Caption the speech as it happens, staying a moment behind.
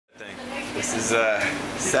This is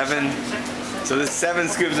 7. So this is 7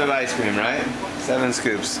 scoops of ice cream, right? 7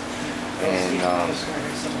 scoops. And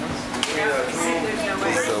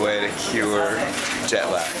this is the way to cure jet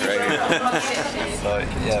lag, right here. So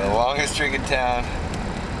yeah, the longest drink in town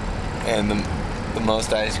and the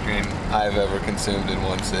most ice cream I've ever consumed in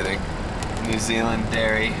one sitting. New Zealand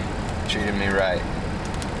dairy treated me right.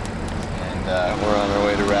 And we're on our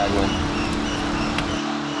way to Raglan.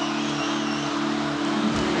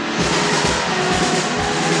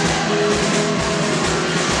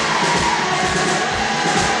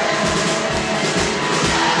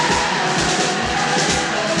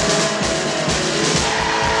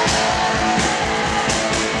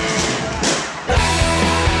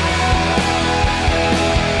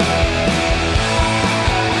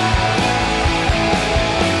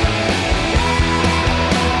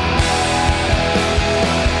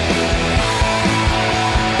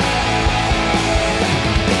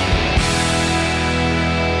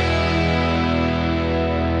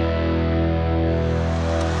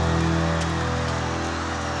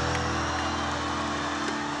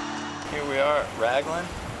 Here we are at Raglan,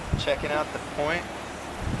 checking out the point.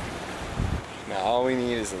 Now all we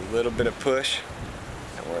need is a little bit of push,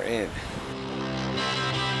 and we're in.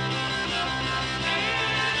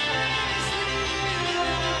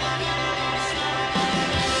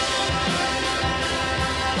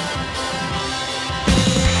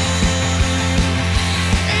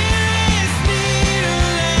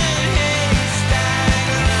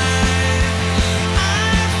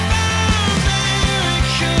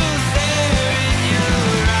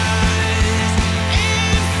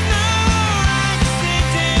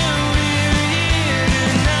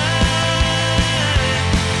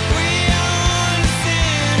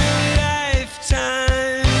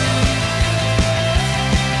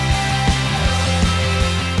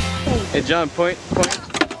 Hey John, point.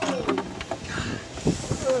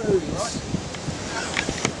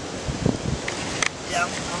 Yeah,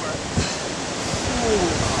 I'm alright.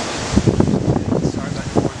 Sorry about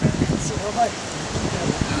the board, man. It's alright.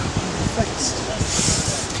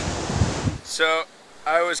 So,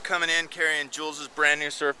 I was coming in carrying Jules' brand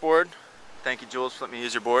new surfboard. Thank you, Jules, for letting me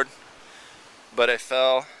use your board. But I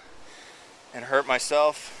fell and hurt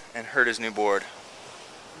myself and hurt his new board.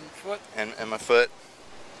 Foot. And my foot.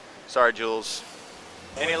 Sorry, Jules.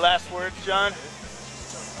 Any last words, John?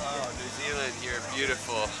 Oh, New Zealand, you're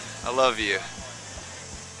beautiful. I love you.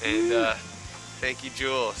 And thank you,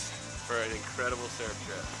 Jules, for an incredible surf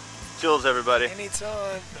trip. Jules, everybody.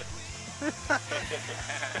 Anytime.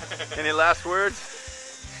 Any last words?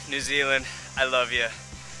 New Zealand, I love you.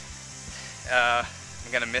 I'm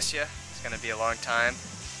gonna miss you. It's gonna be a long time.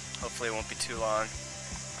 Hopefully it won't be too long.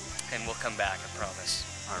 And we'll come back, I promise.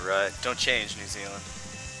 All right. Don't change, New Zealand.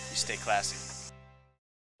 You stay classy.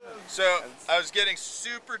 So, I was getting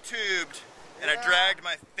super tubed, and I dragged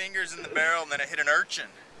my fingers in the barrel, and then I hit an urchin.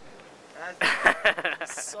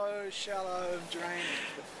 So shallow and drained.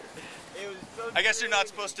 I guess you're not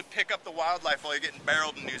supposed to pick up the wildlife while you're getting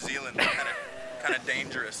barreled in New Zealand. Kind of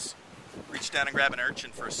dangerous. Reach down and grab an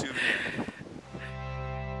urchin for a souvenir.